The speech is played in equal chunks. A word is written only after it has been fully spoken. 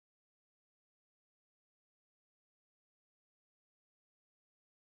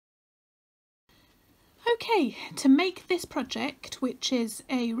Okay, to make this project, which is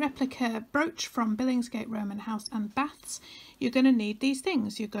a replica brooch from Billingsgate Roman House and Baths, you're going to need these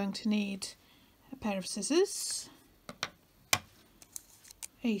things. You're going to need a pair of scissors,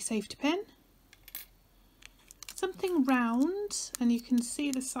 a safety pin, something round, and you can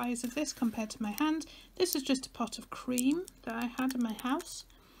see the size of this compared to my hand. This is just a pot of cream that I had in my house.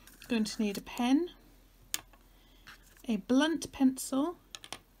 I'm going to need a pen, a blunt pencil,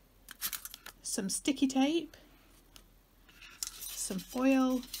 some sticky tape, some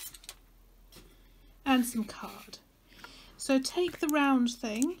foil, and some card. So take the round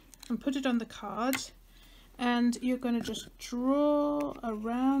thing and put it on the card, and you're going to just draw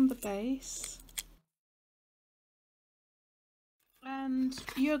around the base, and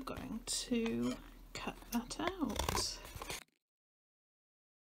you're going to cut that out.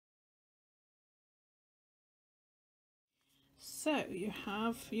 So you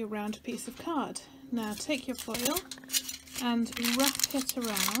have your round piece of card. Now take your foil and wrap it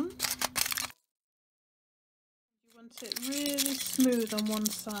around. You want it really smooth on one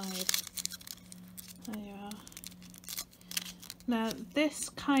side. There you are. Now this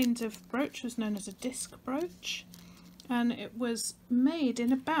kind of brooch was known as a disc brooch, and it was made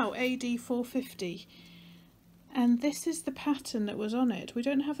in about AD 450. And this is the pattern that was on it. We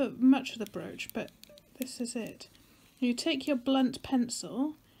don't have much of the brooch, but this is it. You take your blunt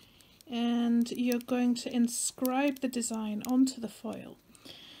pencil and you're going to inscribe the design onto the foil.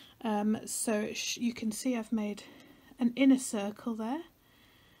 So you can see I've made an inner circle there,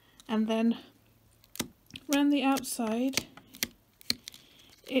 and then around the outside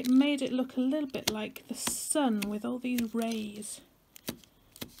it made it look a little bit like the sun with all these rays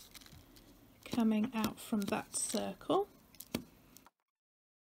coming out from that circle.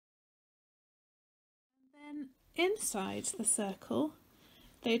 Inside the circle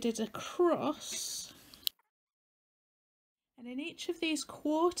they did a cross, and in each of these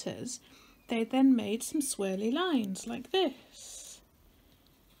quarters they then made some swirly lines like this,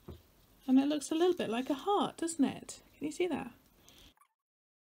 and it looks a little bit like a heart, doesn't it? Can you see that?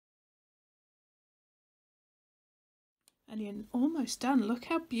 And you're almost done. Look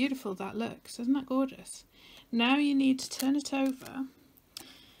how beautiful that looks. Isn't that gorgeous? Now you need to turn it over,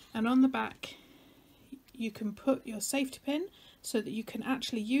 and on the back you can put your safety pin so that you can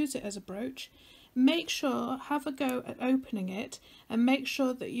actually use it as a brooch. Make sure, have a go at opening it, and make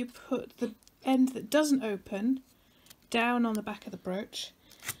sure that you put the end that doesn't open down on the back of the brooch.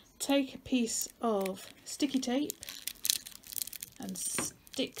 Take a piece of sticky tape and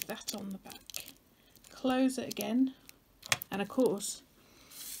stick that on the back. Close it again, and of course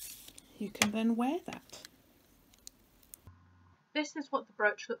you can then wear that. This is what the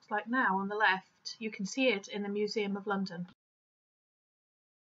brooch looks like now on the left. You can see it in the Museum of London.